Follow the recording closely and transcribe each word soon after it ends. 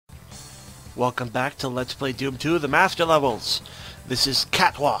Welcome back to Let's Play Doom 2, the Master Levels. This is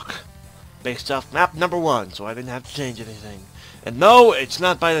Catwalk, based off map number 1, so I didn't have to change anything. And no, it's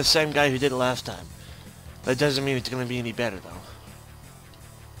not by the same guy who did it last time. That doesn't mean it's going to be any better, though.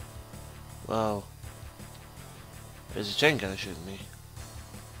 Whoa. There's a chain gunner shooting me.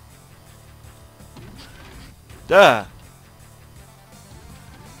 Duh!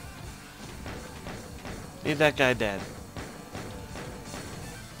 Leave that guy dead.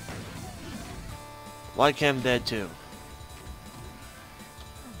 Like him dead too.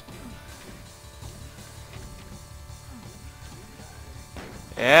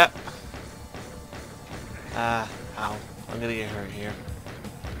 Yep. Ow. I'm gonna get hurt here.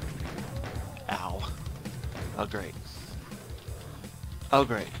 Ow. Oh great. Oh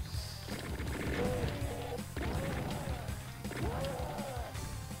great.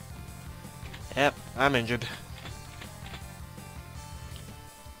 Yep, I'm injured.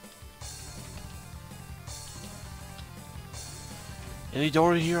 Any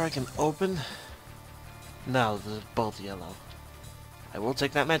door here I can open? No, they're both yellow. I will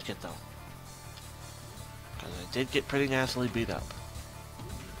take that medkit though. Because I did get pretty nastily beat up.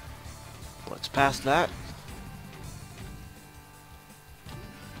 What's past that?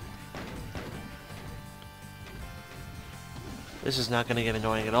 This is not going to get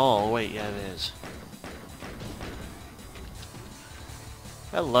annoying at all. Wait, yeah it is.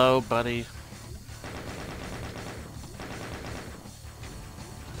 Hello, buddy.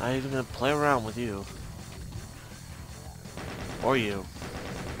 Not even gonna play around with you. Or you.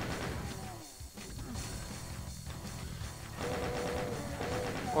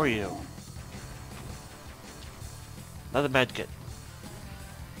 Or you. Another medkit.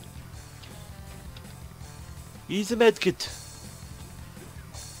 Use a medkit.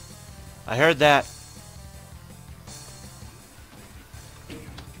 I heard that.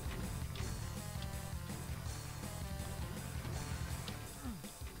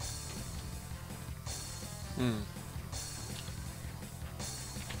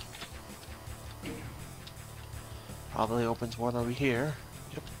 Probably opens one over here.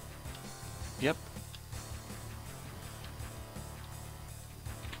 Yep. Yep.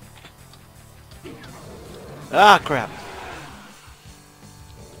 Ah, crap.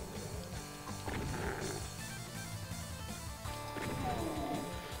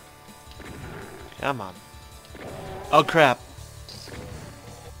 Come on. Oh, crap.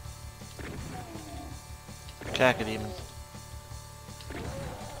 Cacodemon.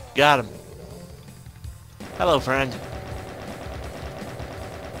 Got him. Hello, friend.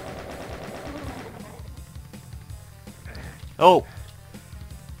 Oh!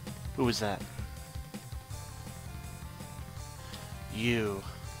 Who was that? You.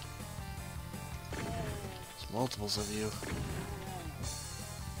 There's multiples of you.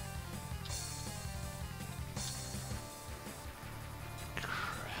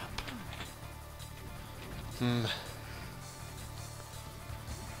 Crap.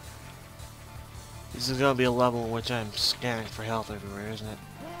 This is gonna be a level in which I'm scanning for health everywhere, isn't it?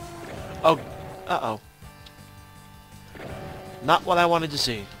 Oh! Uh-oh. Not what I wanted to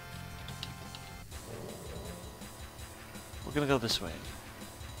see. We're gonna go this way.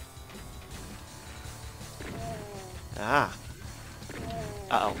 Ah.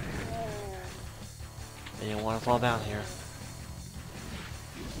 Uh-oh. I didn't want to fall down here.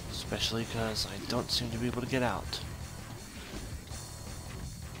 Especially because I don't seem to be able to get out.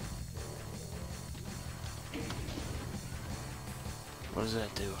 What does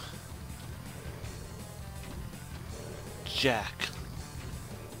that do? Jack.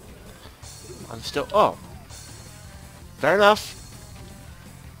 I'm still... Oh! Fair enough.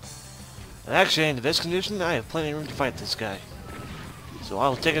 And actually, in this condition, I have plenty of room to fight this guy. So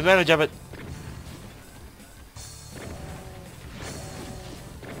I'll take advantage of it.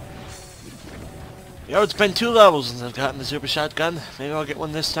 You know, it's been 2 levels since I've gotten the super shotgun. Maybe I'll get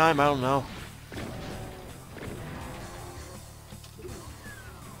one this time, I don't know.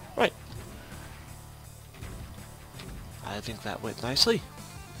 Right. I think that went nicely.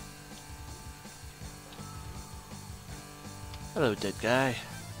 Hello, dead guy.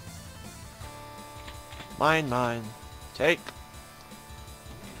 Mine, mine. Take.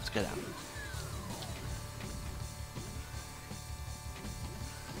 Let's get out.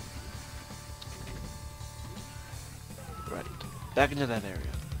 Right. Back into that area.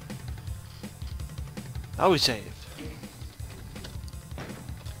 Now we save.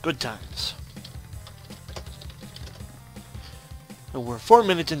 Good times. And we're 4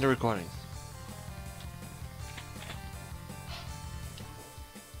 minutes into recording.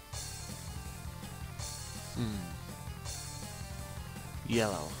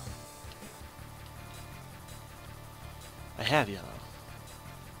 Yellow. I have yellow.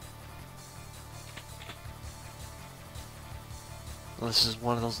 Well, this is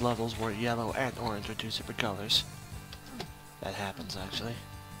one of those levels where yellow and orange are two separate colors. That happens, actually.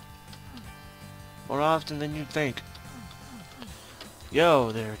 More often than you'd think.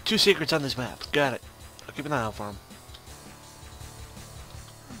 Yo, there are 2 secrets on this map. Got it. I'll keep an eye out for them.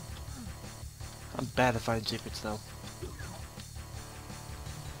 I'm bad at finding secrets, though.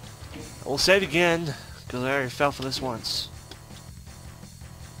 I will save again, because I already fell for this once.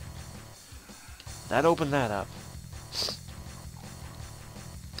 That opened that up.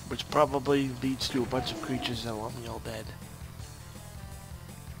 Which probably leads to a bunch of creatures that want me all dead.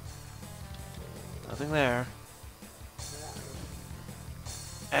 Nothing there.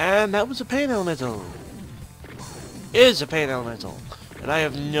 And that was a pain elemental. Is a pain elemental. And I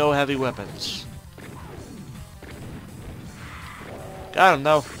have no heavy weapons. Got him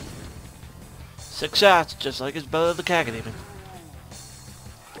though. 6 shots, just like his brother the Cacodemon.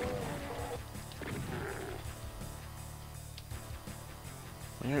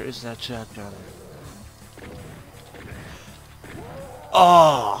 Where is that shotgun?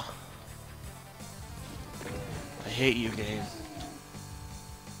 Oh! I hate you, game.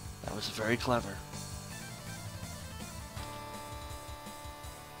 That was very clever.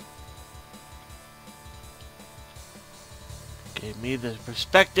 Gave me the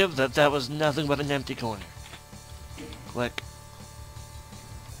perspective that that was nothing but an empty corner. Click.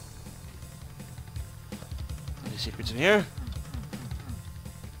 Any secrets in here?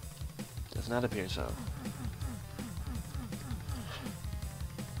 Does not appear so.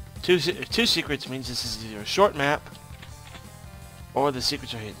 Two secrets means this is either a short map or the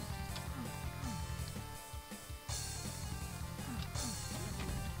secrets are hidden.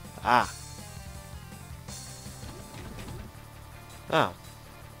 Ah. Oh.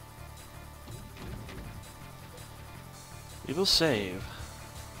 We will save.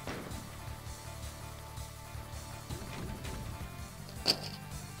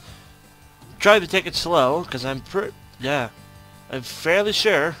 Try to take it slow, because I'm I'm fairly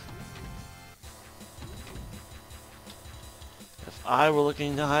sure if I were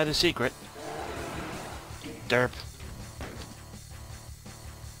looking to hide a secret. Derp.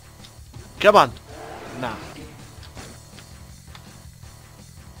 Come on. Nah.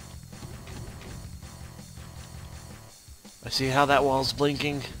 I see how that wall's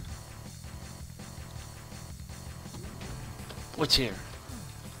blinking. What's here?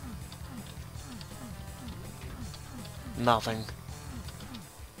 Nothing.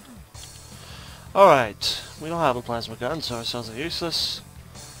 Alright, we don't have a plasma gun, so our cells are useless.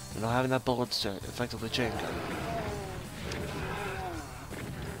 We don't have enough bullets to effectively chain gun.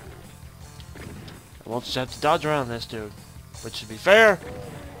 We'll just have to dodge around this dude. Which, to be fair,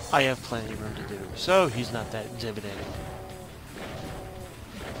 I have plenty of room to do, so he's not that intimidating.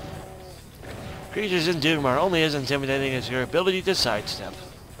 Creatures in Doom are only as intimidating as your ability to sidestep.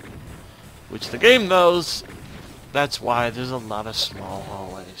 Which the game knows. That's why there's a lot of small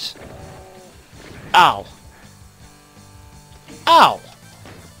hallways. Ow! Ow!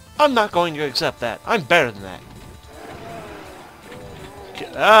 I'm not going to accept that. I'm better than that.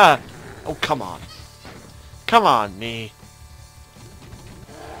 Ah! Oh, come on. Come on, me.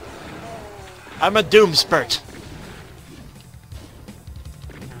 I'm a Doom Spurt.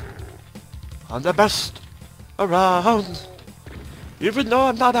 I'm the best around. Even though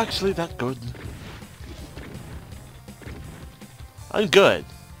I'm not actually that good. I'm good.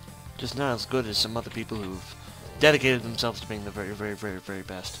 Just not as good as some other people who've dedicated themselves to being the very, very, very, very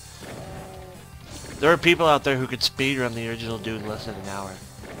best. There are people out there who could speedrun the original Doom in less than an hour.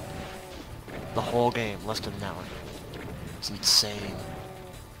 The whole game, less than an hour. It's insane.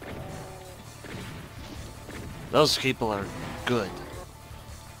 Those people are good.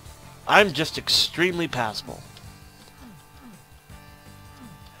 I'm just extremely passable.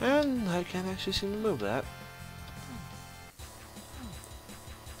 And I can't actually seem to move that.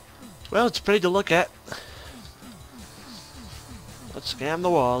 Well, it's pretty to look at. Let's scan the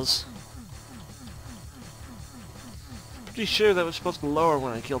walls. Pretty sure that was supposed to lower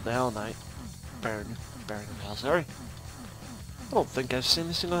when I killed the Hell Knight. Baron of Hell, sorry. I don't think I've seen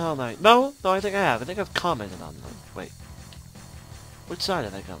a single Hell Knight. No, I think I have. I think I've commented on them. Wait. Which side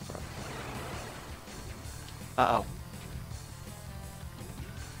did I come from? Uh-oh.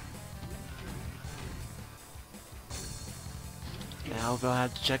 Yeah, I'll go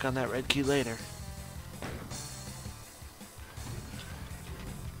have to check on that red key later.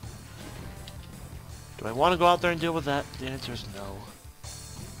 Do I want to go out there and deal with that? The answer is no.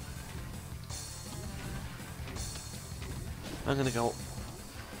 I'm gonna go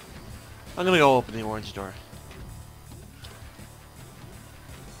open the orange door.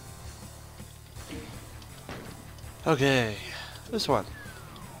 Okay, this one.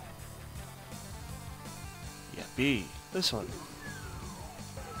 Yeah, B. This one.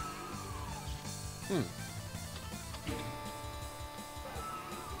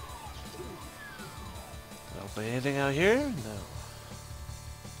 Open anything out here? No.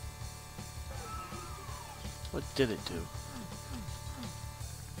 What did it do?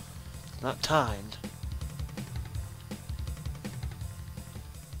 Not timed.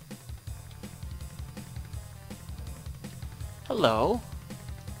 Hello?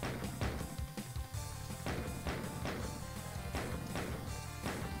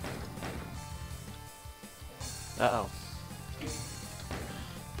 Uh-oh.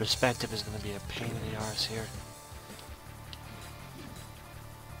 Perspective is going to be a pain in the arse here.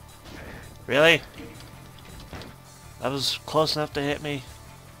 Really? That was close enough to hit me?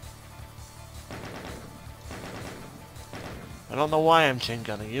 I don't know why I'm chain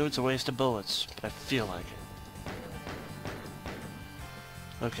gunning you, it's a waste of bullets, but I feel like it.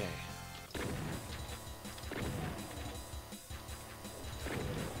 Okay.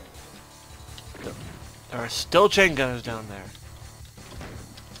 There are still chain gunners down there.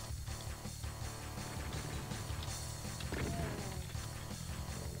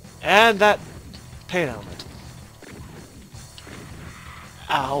 And that paint helmet.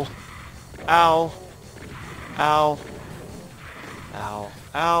 Ow. Ow. Ow. Ow.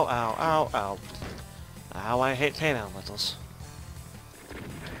 Ow, ow, ow, ow. Ow, I hate paint helmets.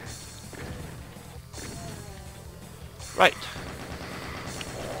 Right.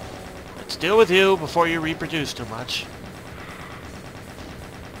 Let's deal with you before you reproduce too much.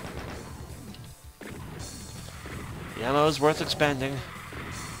 The ammo is worth expending.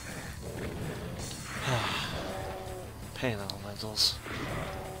 Paint elementals.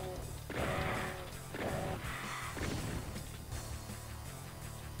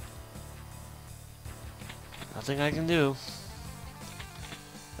 Nothing I can do.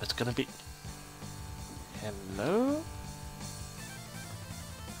 That's gonna be... Hello?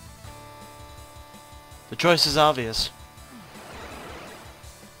 The choice is obvious.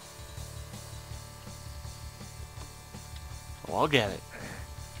 Oh, I'll get it.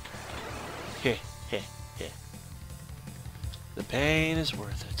 Heh, heh, heh. The pain is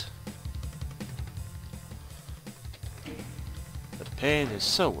worth it. The pain is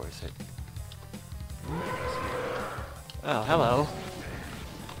so worth it. Oh, hello.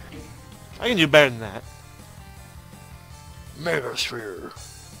 I can do better than that. Megasphere.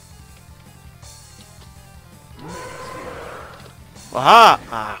 Aha!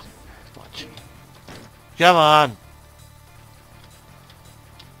 Ah, watch. Come on.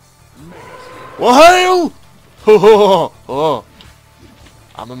 Whoa! Oh, oh,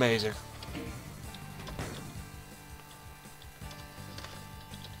 I'm amazing.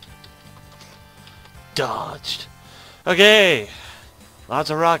 Dodged. Okay.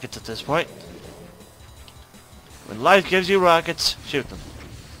 Lots of rockets at this point. When life gives you rockets, shoot them.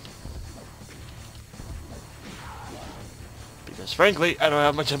 Because frankly, I don't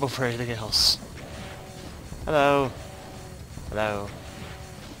have much ammo for anything else. Hello. Hello.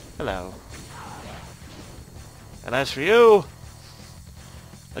 Hello. And as for you,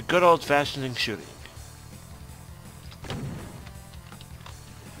 a good old-fashioned shooting.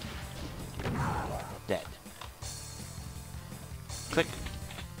 Dead. Click.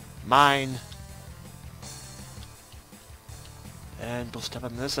 Mine. And we'll step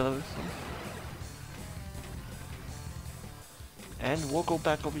on this elevator. And we'll go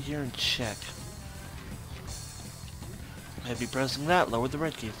back over here and check. Maybe pressing that lowered the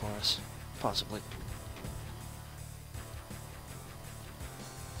red key for us. Possibly.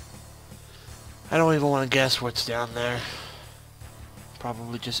 I don't even want to guess what's down there.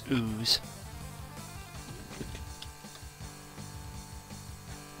 Probably just ooze.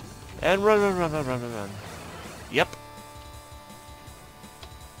 And run, run, run, run, run, run, run. Yep.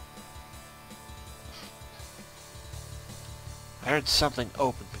 I heard something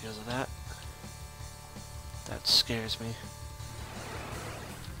open because of that. That scares me.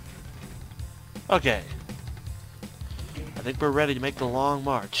 Okay. I think we're ready to make the long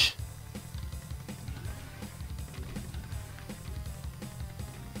march.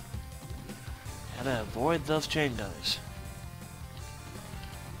 Gotta avoid those chain gunners.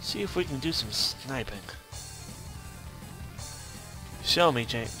 See if we can do some sniping. Show me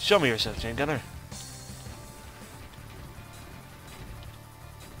yourself, chain gunner.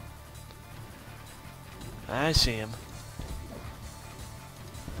 I see him.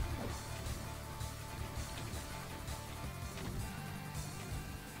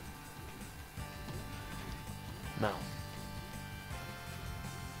 No.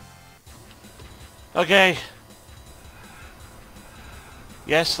 Okay.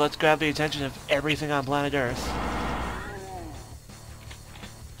 Yes, let's grab the attention of everything on planet Earth.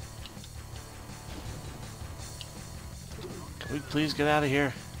 Can we please get out of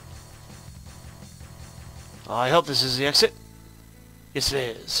here? Oh, I hope this is the exit. Yes,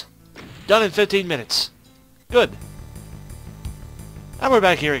 it is. Done in 15 minutes. Good. And we're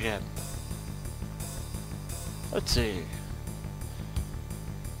back here again. Let's see.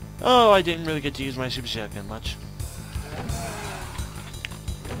 Oh, I didn't really get to use my super shotgun much.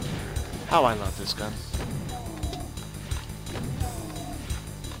 How I love this gun.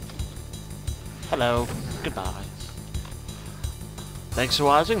 Hello. Goodbye. Thanks for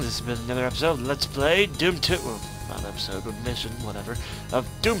watching. This has been another episode of Let's Play Doom 2. Not episode, but mission, whatever. Of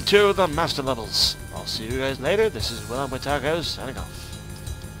Doom 2, the Master Levels. I'll see you guys later. This is Will with Tacos, signing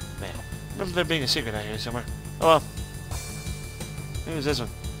off. Man, remember there being a secret out here somewhere. Oh well. Who's this one?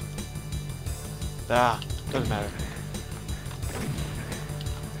 Ah, doesn't matter.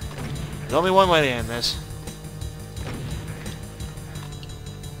 There's only one way to end this.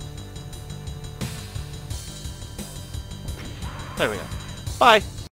 There we go. Bye!